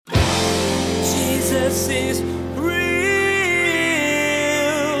Jesus is real.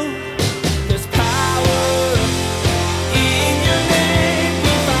 There's power in your name.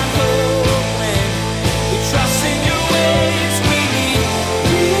 We find hope when we trust in your ways. We need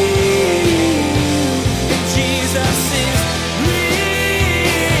you. And Jesus is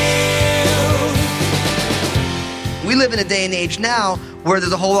real. We live in a day and age now where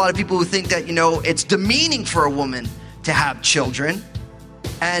there's a whole lot of people who think that, it's demeaning for a woman to have children.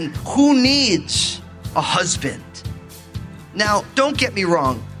 And who needs a husband? Now, don't get me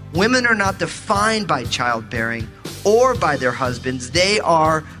wrong. Women are not defined by childbearing or by their husbands. They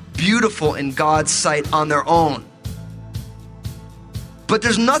are beautiful in God's sight on their own. But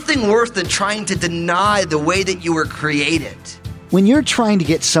there's nothing worse than trying to deny the way that you were created. When you're trying to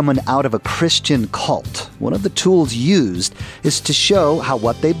get someone out of a Christian cult, one of the tools used is to show how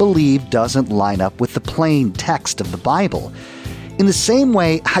what they believe doesn't line up with the plain text of the Bible. In the same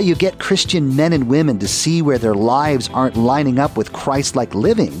way, how you get Christian men and women to see where their lives aren't lining up with Christ-like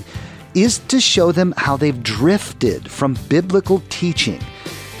living is to show them how they've drifted from biblical teaching.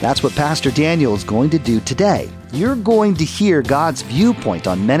 That's what Pastor Daniel is going to do today. You're going to hear God's viewpoint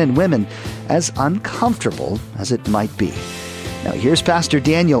on men and women, as uncomfortable as it might be. Now here's Pastor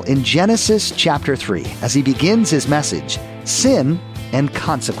Daniel in Genesis chapter 3 as he begins his message, Sin and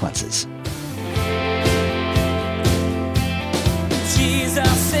Consequences.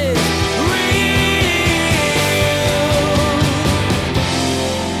 Jesus is real.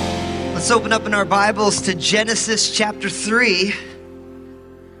 Let's open up in our Bibles to Genesis chapter 3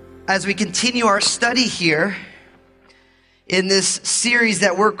 as we continue our study here in this series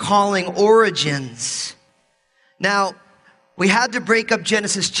that we're calling Origins. Now, we had to break up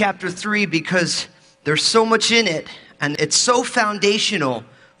Genesis chapter 3 because there's so much in it, and it's so foundational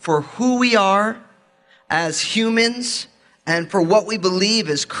for who we are as humans and for what we believe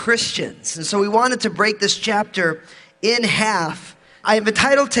as Christians. And so we wanted to break this chapter in half. I have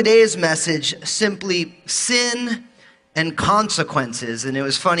entitled today's message simply Sin and Consequences. And it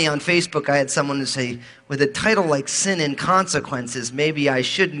was funny, on Facebook I had someone say, with a title like Sin and Consequences, maybe I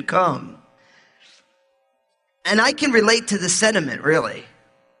shouldn't come. And I can relate to the sentiment, really,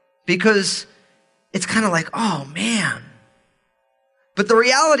 because it's kind of like, oh man. But the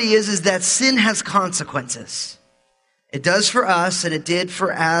reality is that sin has consequences. It does for us, and it did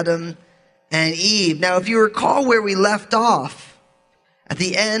for Adam and Eve. Now, if you recall where we left off at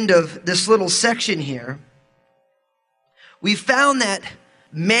the end of this little section here, we found that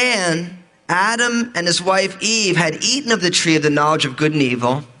man, Adam and his wife Eve, had eaten of the tree of the knowledge of good and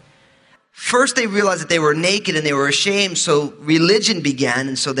evil. First, they realized that they were naked and they were ashamed, so religion began,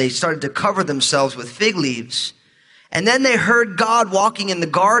 and so they started to cover themselves with fig leaves. And then they heard God walking in the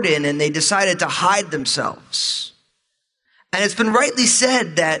garden, and they decided to hide themselves. And it's been rightly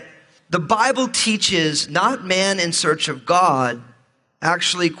said that the Bible teaches not man in search of God,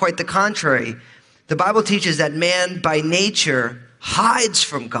 actually quite the contrary. The Bible teaches that man by nature hides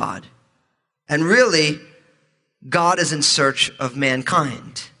from God. And really, God is in search of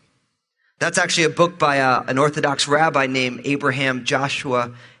mankind. That's actually a book by an Orthodox rabbi named Abraham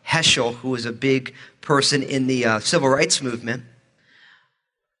Joshua Heschel, who was a big person in the civil rights movement.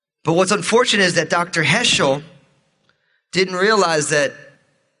 But what's unfortunate is that Dr. Heschel didn't realize that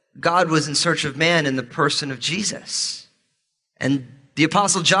God was in search of man in the person of Jesus. And the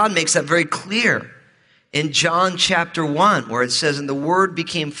Apostle John makes that very clear in John chapter 1, where it says, "And the Word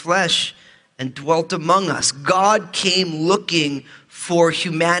became flesh and dwelt among us." God came looking for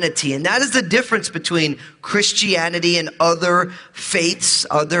humanity. And that is the difference between Christianity and other faiths,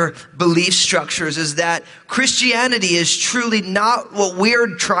 other belief structures, is that Christianity is truly not what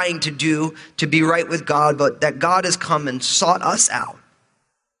we're trying to do to be right with God, but that God has come and sought us out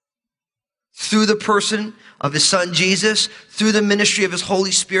through the person of his son Jesus, through the ministry of his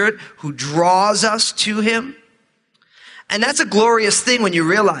Holy Spirit, who draws us to him. And that's a glorious thing when you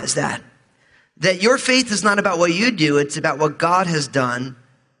realize that your faith is not about what you do, it's about what God has done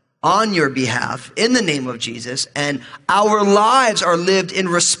on your behalf in the name of Jesus, and our lives are lived in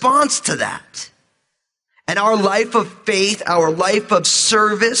response to that. And our life of faith, our life of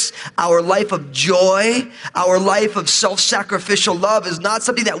service, our life of joy, our life of self-sacrificial love is not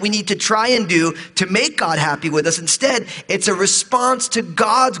something that we need to try and do to make God happy with us. Instead, it's a response to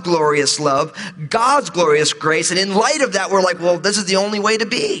God's glorious love, God's glorious grace. And in light of that, we're like, well, this is the only way to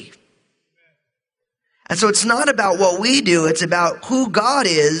be. And so it's not about what we do, it's about who God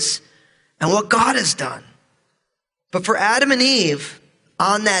is and what God has done. But for Adam and Eve,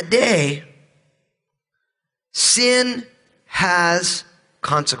 on that day, sin has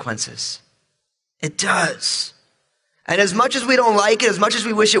consequences. It does. And as much as we don't like it, as much as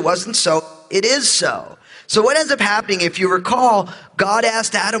we wish it wasn't so, it is so. So what ends up happening, if you recall, God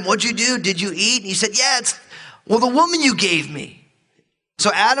asked Adam, what'd you do? Did you eat? And he said, yeah, the woman you gave me.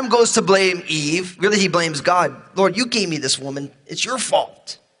 So Adam goes to blame Eve. Really, he blames God. Lord, you gave me this woman. It's your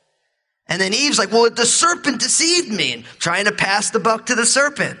fault. And then Eve's like, well, the serpent deceived me, and trying to pass the buck to the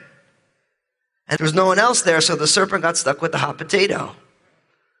serpent. And there was no one else there, so the serpent got stuck with the hot potato.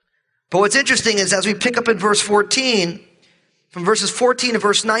 But what's interesting is as we pick up in verse 14, from verses 14 to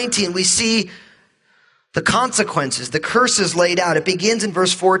verse 19, we see the consequences, the curses laid out. It begins in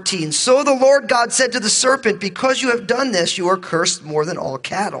verse 14. So the Lord God said to the serpent, because you have done this, you are cursed more than all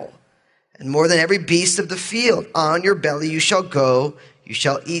cattle, and more than every beast of the field. On your belly you shall go, you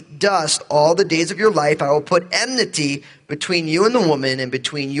shall eat dust all the days of your life. I will put enmity between you and the woman, and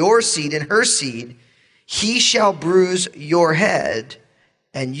between your seed and her seed. He shall bruise your head,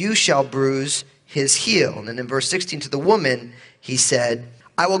 and you shall bruise his heel. And then in verse 16, to the woman, he said,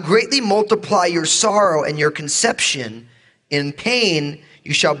 I will greatly multiply your sorrow and your conception. In pain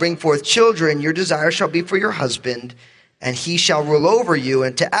you shall bring forth children. Your desire shall be for your husband, and he shall rule over you.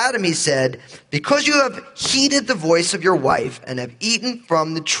 And to Adam he said, because you have heeded the voice of your wife, and have eaten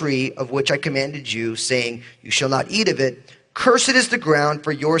from the tree of which I commanded you, saying, you shall not eat of it, cursed is the ground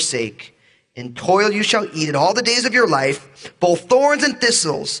for your sake. In toil you shall eat it all the days of your life. Both thorns and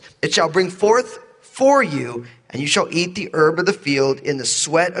thistles it shall bring forth for you, and you shall eat the herb of the field. In the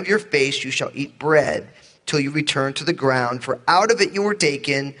sweat of your face you shall eat bread, till you return to the ground. For out of it you were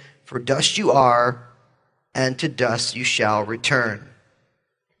taken, for dust you are, and to dust you shall return.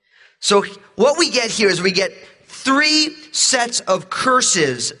 So what we get here is we get 3 sets of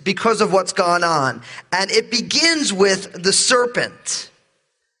curses because of what's gone on. And it begins with the serpent.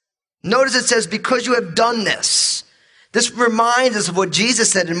 Notice it says, because you have done this. This reminds us of what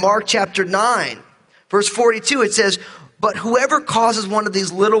Jesus said in Mark chapter 9, verse 42. It says, but whoever causes one of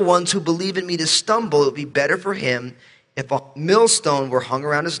these little ones who believe in me to stumble, it would be better for him if a millstone were hung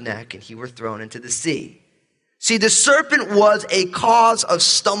around his neck and he were thrown into the sea. See, the serpent was a cause of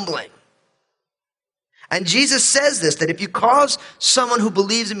stumbling. And Jesus says this, that if you cause someone who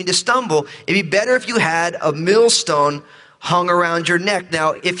believes in me to stumble, it'd be better if you had a millstone hung around your neck.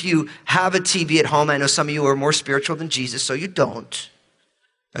 Now, if you have a TV at home, I know some of you are more spiritual than Jesus, so you don't.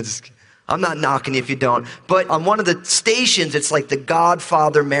 I'm not knocking you if you don't. But on one of the stations, it's like the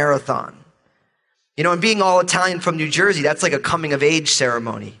Godfather Marathon. You know, and being all Italian from New Jersey, that's like a coming of age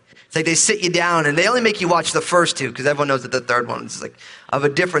ceremony. It's like they sit you down and they only make you watch the first 2 because everyone knows that the third one is like of a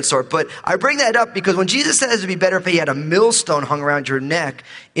different sort. But I bring that up because when Jesus says it'd be better if he had a millstone hung around your neck,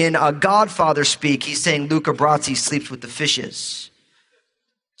 in a Godfather speak, he's saying Luca Brasi sleeps with the fishes.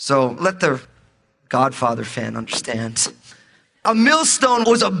 So let the Godfather fan understand. A millstone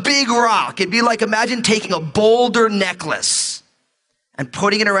was a big rock. It'd be like, imagine taking a boulder necklace and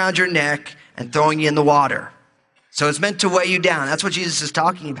putting it around your neck and throwing you in the water. So it's meant to weigh you down. That's what Jesus is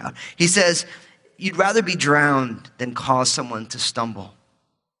talking about. He says, you'd rather be drowned than cause someone to stumble.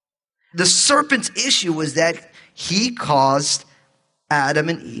 The serpent's issue was that he caused Adam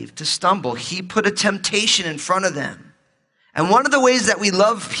and Eve to stumble. He put a temptation in front of them. And one of the ways that we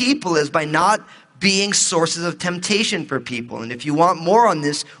love people is by not being sources of temptation for people. And if you want more on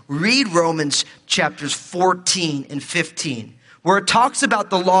this, read Romans chapters 14 and 15, where it talks about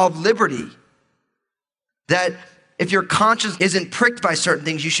the law of liberty. That if your conscience isn't pricked by certain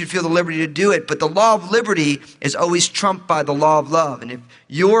things, you should feel the liberty to do it. But the law of liberty is always trumped by the law of love. And if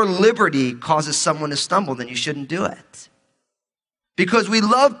your liberty causes someone to stumble, then you shouldn't do it. Because we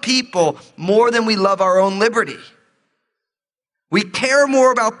love people more than we love our own liberty. We care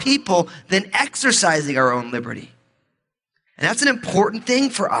more about people than exercising our own liberty. And that's an important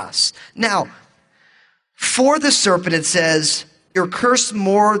thing for us. Now, for the serpent, it says, you're cursed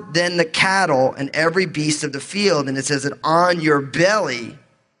more than the cattle and every beast of the field. And it says that on your belly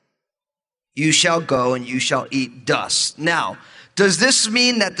you shall go and you shall eat dust. Now, does this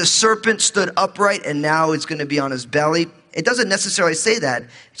mean that the serpent stood upright and now it's going to be on his belly? It doesn't necessarily say that. It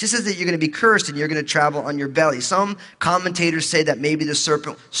just says that you're going to be cursed and you're going to travel on your belly. Some commentators say that maybe the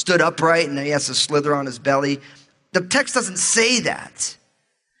serpent stood upright and then he has to slither on his belly. The text doesn't say that.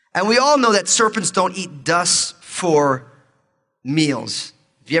 And we all know that serpents don't eat dust for meals.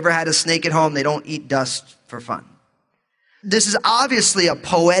 If you ever had a snake at home, they don't eat dust for fun. This is obviously a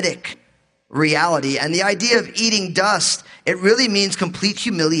poetic reality. And the idea of eating dust, it really means complete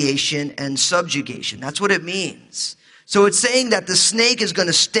humiliation and subjugation. That's what it means. So it's saying that the snake is going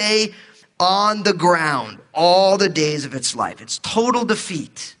to stay on the ground all the days of its life. It's total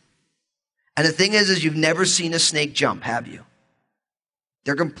defeat. And the thing is you've never seen a snake jump, have you?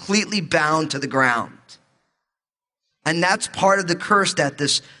 They're completely bound to the ground. And that's part of the curse that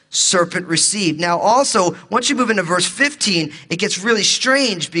this serpent received. Now also, once you move into verse 15, it gets really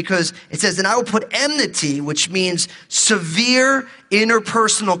strange because it says, and I will put enmity, which means severe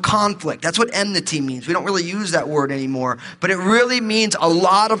interpersonal conflict. That's what enmity means. We don't really use that word anymore, but it really means a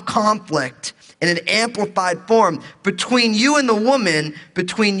lot of conflict in an amplified form between you and the woman,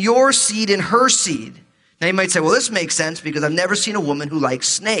 between your seed and her seed. Now you might say, well, this makes sense because I've never seen a woman who likes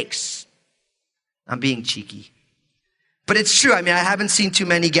snakes. I'm being cheeky. But it's true. I mean, I haven't seen too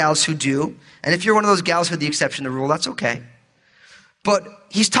many gals who do. And if you're one of those gals with the exception to the rule, that's okay. But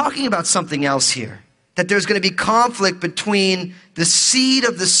he's talking about something else here. That there's going to be conflict between the seed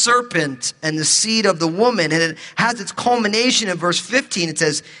of the serpent and the seed of the woman. And it has its culmination in verse 15. It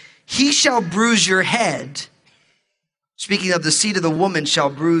says, he shall bruise your head. Speaking of the seed of the woman shall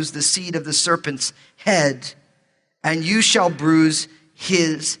bruise the seed of the serpent's head. And you shall bruise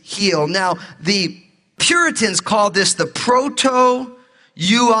his heel. Now, the Puritans called this the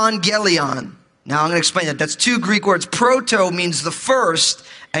proto-euangelion. Now I'm going to explain that. That's two Greek words. Proto means the first,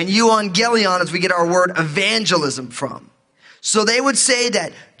 and euangelion is we get our word evangelism from. So they would say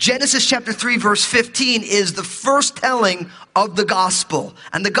that Genesis chapter 3 verse 15 is the first telling of the gospel.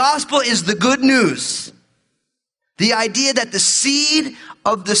 And the gospel is the good news. The idea that the seed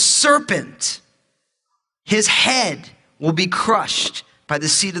of the serpent, his head will be crushed by the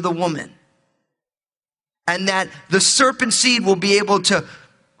seed of the woman. And that the serpent seed will be able to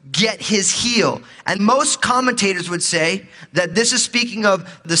get his heel. And most commentators would say that this is speaking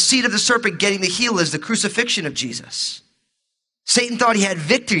of the seed of the serpent getting the heel as the crucifixion of Jesus. Satan thought he had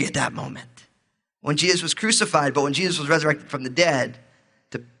victory at that moment when Jesus was crucified, but when Jesus was resurrected from the dead,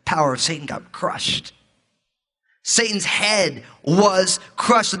 the power of Satan got crushed. Satan's head was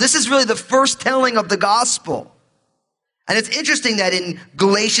crushed. So this is really the first telling of the gospel. And it's interesting that in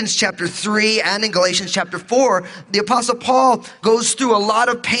Galatians chapter 3 and in Galatians chapter 4, the Apostle Paul goes through a lot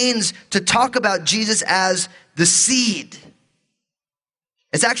of pains to talk about Jesus as the seed.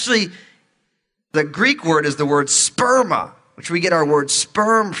 It's actually, the Greek word is the word sperma, which we get our word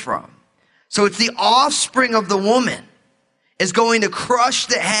sperm from. So it's the offspring of the woman is going to crush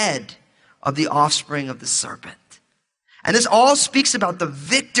the head of the offspring of the serpent. And this all speaks about the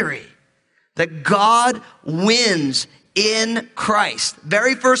victory that God wins in Christ.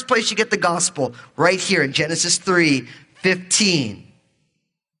 Very first place you get the gospel, right here in Genesis 3:15.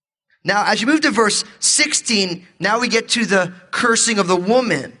 Now, as you move to verse 16, now we get to the cursing of the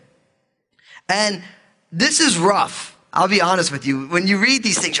woman. And this is rough. I'll be honest with you. When you read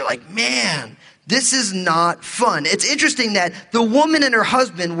these things, you're like, man, this is not fun. It's interesting that the woman and her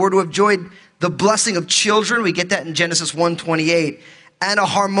husband were to have enjoyed the blessing of children. We get that in Genesis 1:28. And a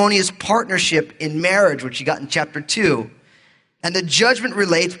harmonious partnership in marriage, which you got in chapter 2. And the judgment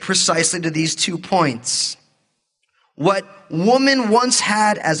relates precisely to these 2 points. What woman once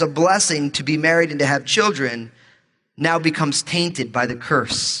had as a blessing to be married and to have children now becomes tainted by the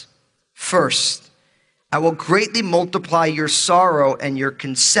curse. First, I will greatly multiply your sorrow and your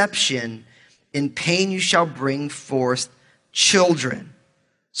conception. In pain you shall bring forth children.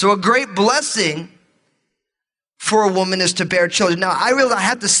 So a great blessing for a woman is to bear children. Now, I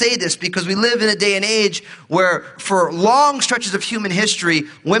have to say this because we live in a day and age where for long stretches of human history,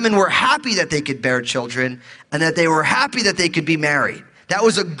 women were happy that they could bear children and that they were happy that they could be married. That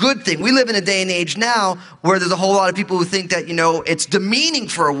was a good thing. We live in a day and age now where there's a whole lot of people who think that, it's demeaning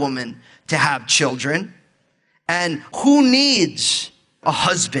for a woman to have children. And who needs a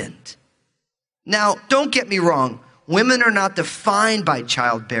husband? Now, don't get me wrong. Women are not defined by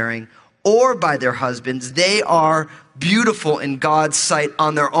childbearing or by their husbands. They are beautiful in God's sight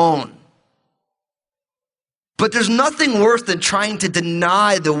on their own. But there's nothing worse than trying to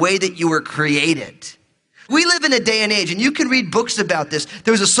deny the way that you were created. We live in a day and age, and you can read books about this.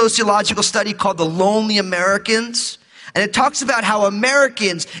 There was a sociological study called The Lonely Americans, and it talks about how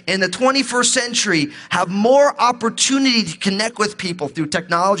Americans in the 21st century have more opportunity to connect with people through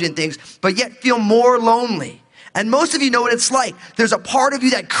technology and things, but yet feel more lonely. And most of you know what it's like. There's a part of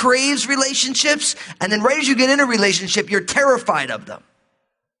you that craves relationships, and then right as you get in a relationship, you're terrified of them.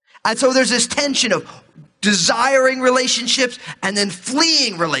 And so there's this tension of desiring relationships and then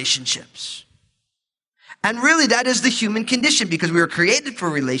fleeing relationships. And really that is the human condition because we were created for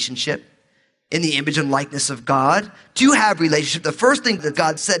a relationship in the image and likeness of God to have relationship. The first thing that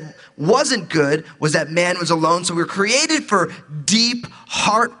God said wasn't good was that man was alone. So we were created for deep,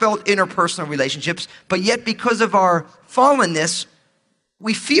 heartfelt, interpersonal relationships. But yet because of our fallenness,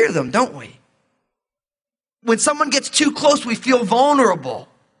 we fear them, don't we? When someone gets too close, we feel vulnerable.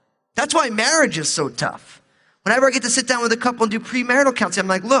 That's why marriage is so tough. Whenever I get to sit down with a couple and do premarital counseling, I'm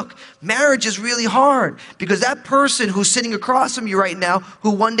like, look, marriage is really hard because that person who's sitting across from you right now, who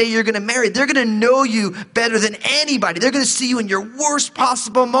one day you're going to marry, they're going to know you better than anybody. They're going to see you in your worst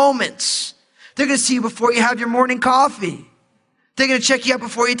possible moments. They're going to see you before you have your morning coffee. They're going to check you out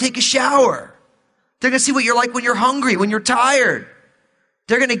before you take a shower. They're going to see what you're like when you're hungry, when you're tired.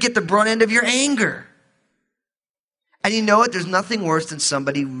 They're going to get the brunt end of your anger. And you know what? There's nothing worse than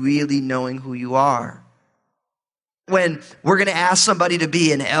somebody really knowing who you are. When we're going to ask somebody to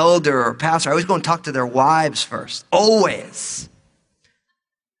be an elder or pastor, I always go and talk to their wives first. Always.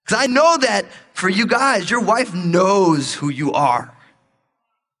 Because I know that for you guys, your wife knows who you are.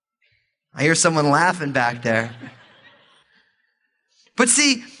 I hear someone laughing back there. But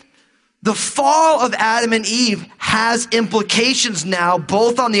see, the fall of Adam and Eve has implications now,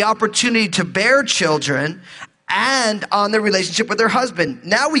 both on the opportunity to bear children and on their relationship with their husband.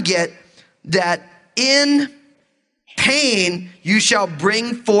 Now we get that in pain you shall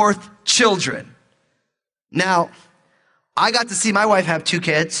bring forth children. Now, I got to see my wife have 2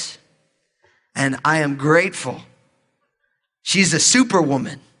 kids, and I am grateful. She's a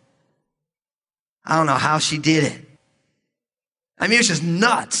superwoman. I don't know how she did it. I mean, it's just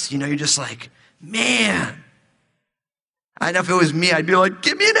nuts. You know, you're just like, man. I know if it was me, I'd be like,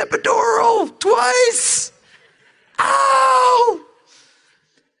 give me an epidural twice. Ow!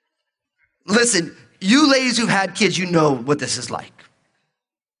 Listen, you ladies who've had kids, you know what this is like.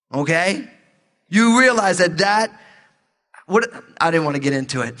 Okay? You realize that I didn't want to get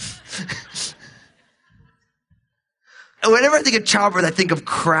into it. Whenever I think of childbirth, I think of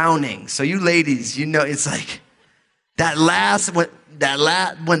crowning. So you ladies, you know, it's like that last one,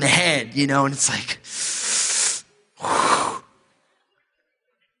 the head, you know, and it's like, whew.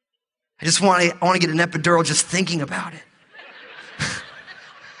 I want to get an epidural just thinking about it.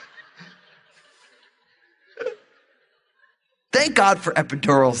 Thank God for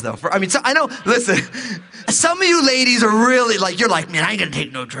epidurals, though. I know, listen, some of you ladies are really like, you're like, man, I ain't gonna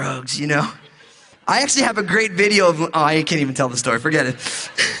take no drugs, you know? I actually have a great video of, I can't even tell the story, forget it.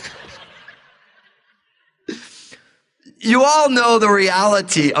 You all know the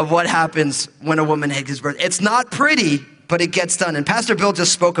reality of what happens when a woman gives birth. It's not pretty, but it gets done. And Pastor Bill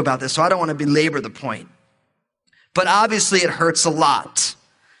just spoke about this, so I don't want to belabor the point. But obviously it hurts a lot.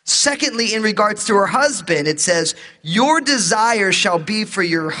 Secondly, in regards to her husband, it says, your desire shall be for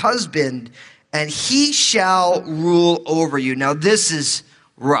your husband, and he shall rule over you. Now, this is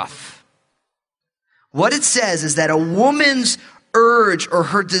rough. What it says is that a woman's urge or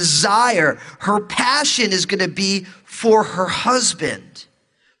her desire, her passion is going to be for her husband,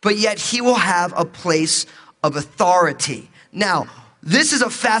 but yet he will have a place of authority. Now, this is a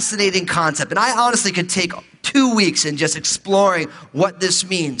fascinating concept, and I honestly could take 2 weeks in just exploring what this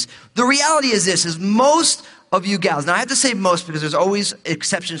means. The reality is this, is most of you gals, now I have to say most because there's always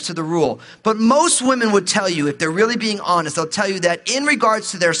exceptions to the rule, but most women would tell you, if they're really being honest, they'll tell you that in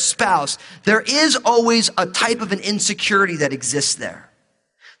regards to their spouse, there is always a type of an insecurity that exists there.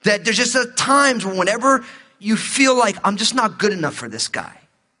 That there's just times whenever you feel like, I'm just not good enough for this guy.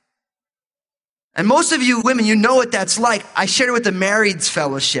 And most of you women, you know what that's like. I shared it with the Marrieds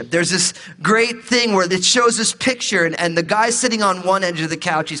Fellowship. There's this great thing where it shows this picture, and the guy's sitting on one edge of the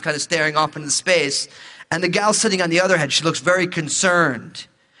couch. He's kind of staring off into space. And the gal's sitting on the other edge. She looks very concerned.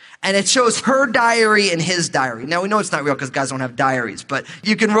 And it shows her diary and his diary. Now, we know it's not real because guys don't have diaries, but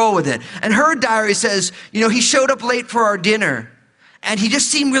you can roll with it. And her diary says, you know, he showed up late for our dinner. And he just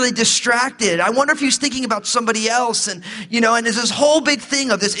seemed really distracted. I wonder if he was thinking about somebody else. And, you know, and there's this whole big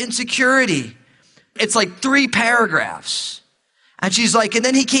thing of this insecurity. It's like 3 paragraphs. And she's like, and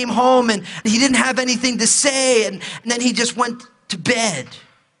then he came home and he didn't have anything to say. And then he just went to bed.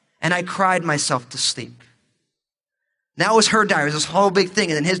 And I cried myself to sleep. That was her diary. It was this whole big thing.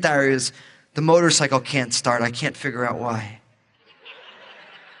 And then his diary is, the motorcycle can't start. I can't figure out why.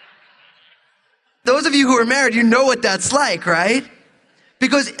 Those of you who are married, you know what that's like, right?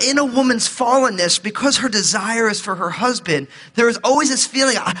 Because in a woman's fallenness, because her desire is for her husband, there is always this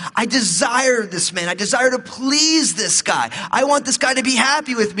feeling, I desire this man. I desire to please this guy. I want this guy to be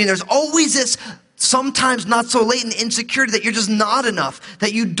happy with me. There's always this sometimes not so latent insecurity that you're just not enough,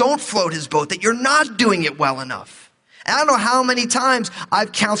 that you don't float his boat, that you're not doing it well enough. And I don't know how many times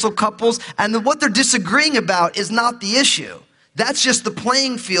I've counseled couples, and what they're disagreeing about is not the issue. That's just the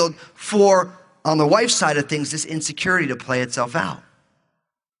playing field for, on the wife's side of things, this insecurity to play itself out.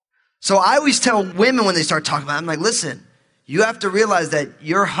 So I always tell women when they start talking about it, I'm like, listen, you have to realize that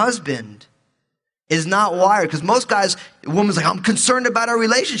your husband is not wired. Because most guys, a woman's like, I'm concerned about our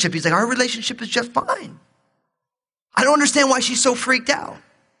relationship. He's like, our relationship is just fine. I don't understand why she's so freaked out.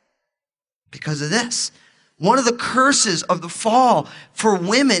 Because of this. One of the curses of the fall for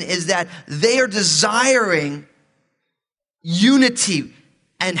women is that they are desiring unity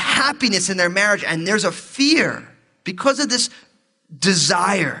and happiness in their marriage, and there's a fear because of this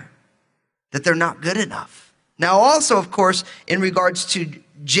desire that they're not good enough. Now also, of course, in regards to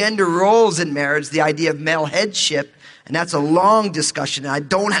gender roles in marriage, the idea of male headship, and that's a long discussion, and I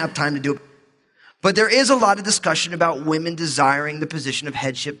don't have time to do it. But there is a lot of discussion about women desiring the position of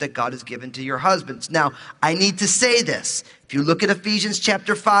headship that God has given to your husbands. Now, I need to say this. If you look at Ephesians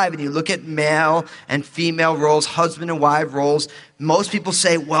chapter 5 and you look at male and female roles, husband and wife roles, most people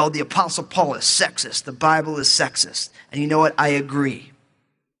say, well, the Apostle Paul is sexist. The Bible is sexist. And you know what? I agree.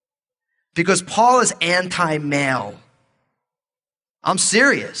 Because Paul is anti-male. I'm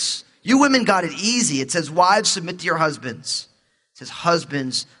serious. You women got it easy. It says, wives, submit to your husbands. It says,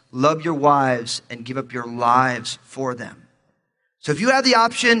 husbands, love your wives and give up your lives for them. So if you have the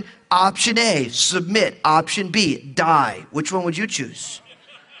option A, submit. Option B, die. Which one would you choose?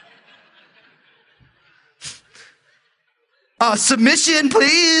 Submission,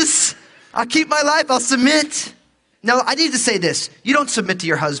 please. I'll keep my life. I'll submit. Now, I need to say this. You don't submit to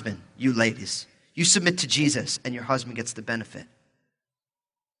your husband, you ladies. You submit to Jesus and your husband gets the benefit.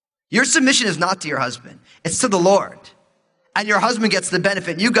 Your submission is not to your husband. It's to the Lord. And your husband gets the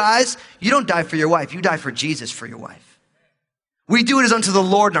benefit. You guys, you don't die for your wife. You die for Jesus for your wife. We do it as unto the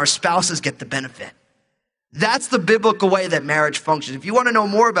Lord and our spouses get the benefit. That's the biblical way that marriage functions. If you want to know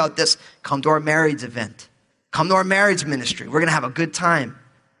more about this, come to our marrieds event. Come to our marriage ministry. We're going to have a good time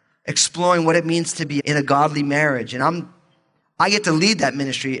exploring what it means to be in a godly marriage. And I get to lead that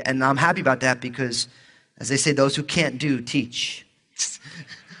ministry, and I'm happy about that because, as they say, those who can't do, teach.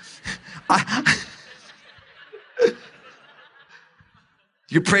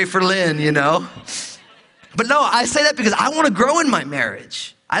 You pray for Lynn, you know. But no, I say that because I want to grow in my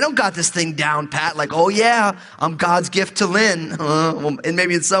marriage. I don't got this thing down pat like, oh yeah, I'm God's gift to Lynn. And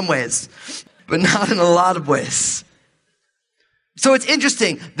maybe in some ways, but not in a lot of ways. So it's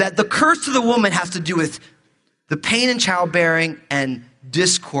interesting that the curse to the woman has to do with the pain in childbearing and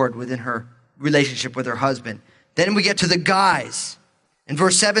discord within her relationship with her husband. Then we get to the guys. In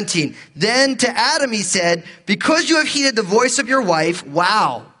verse 17, then to Adam he said, because you have heeded the voice of your wife,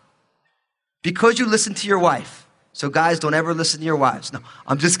 wow, because you listen to your wife. So guys, don't ever listen to your wives. No,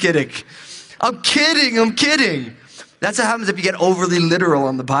 I'm just kidding. I'm kidding. That's what happens if you get overly literal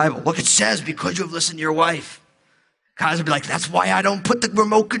on the Bible. Look, it says, because you have listened to your wife. Guys will be like, that's why I don't put the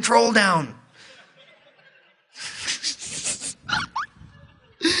remote control down.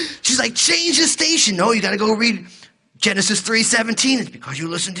 She's like, change the station. No, you got to go read Genesis 3:17, it's because you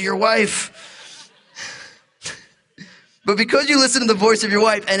listen to your wife. But because you listen to the voice of your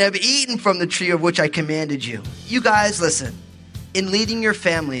wife and have eaten from the tree of which I commanded you. You guys, listen, in leading your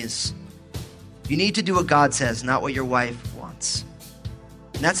families, you need to do what God says, not what your wife wants.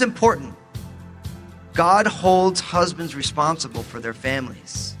 And that's important. God holds husbands responsible for their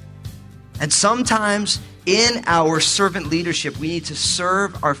families. And sometimes in our servant leadership, we need to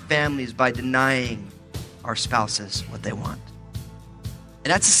serve our families by denying our spouses what they want.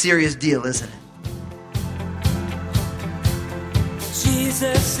 And that's a serious deal, isn't it?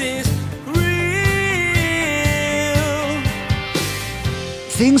 Jesus is real.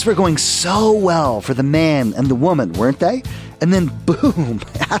 Things were going so well for the man and the woman, weren't they? And then boom,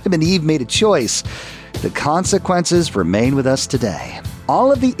 Adam and Eve made a choice. The consequences remain with us today.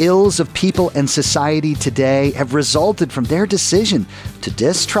 All of the ills of people and society today have resulted from their decision to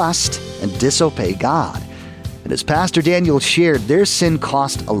distrust and disobey God. And as Pastor Daniel shared, their sin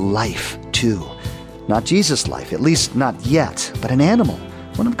cost a life, too. Not Jesus' life, at least not yet, but an animal.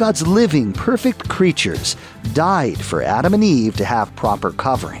 One of God's living, perfect creatures died for Adam and Eve to have proper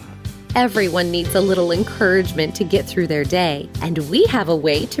covering. Everyone needs a little encouragement to get through their day, and we have a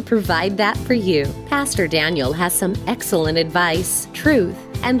way to provide that for you. Pastor Daniel has some excellent advice, truth,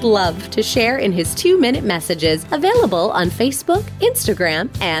 and love to share in his 2-minute messages available on Facebook, Instagram,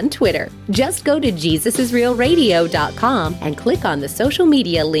 and Twitter. Just go to JesusIsRealRadio.com and click on the social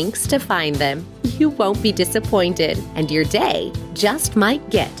media links to find them. You won't be disappointed, and your day just might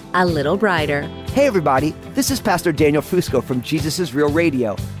get a little brighter. Hey everybody, this is Pastor Daniel Fusco from Jesus is Real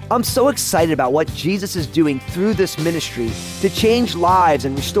Radio. I'm so excited about what Jesus is doing through this ministry to change lives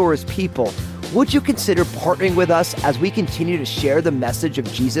and restore His people. Would you consider partnering with us as we continue to share the message of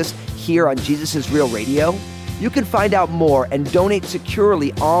Jesus here on Jesus is Real Radio? You can find out more and donate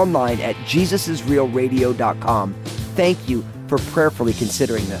securely online at JesusIsRealRadio.com. Thank you for prayerfully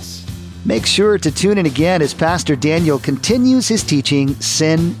considering this. Make sure to tune in again as Pastor Daniel continues his teaching,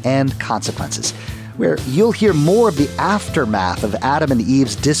 Sin and Consequences, where you'll hear more of the aftermath of Adam and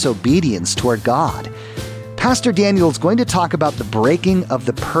Eve's disobedience toward God. Pastor Daniel is going to talk about the breaking of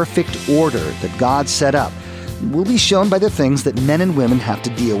the perfect order that God set up. We'll be shown by the things that men and women have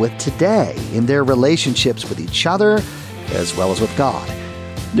to deal with today in their relationships with each other as well as with God.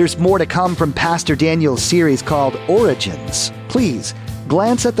 There's more to come from Pastor Daniel's series called Origins. Please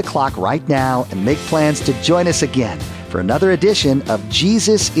glance at the clock right now and make plans to join us again for another edition of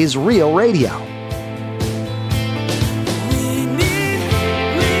Jesus is Real Radio.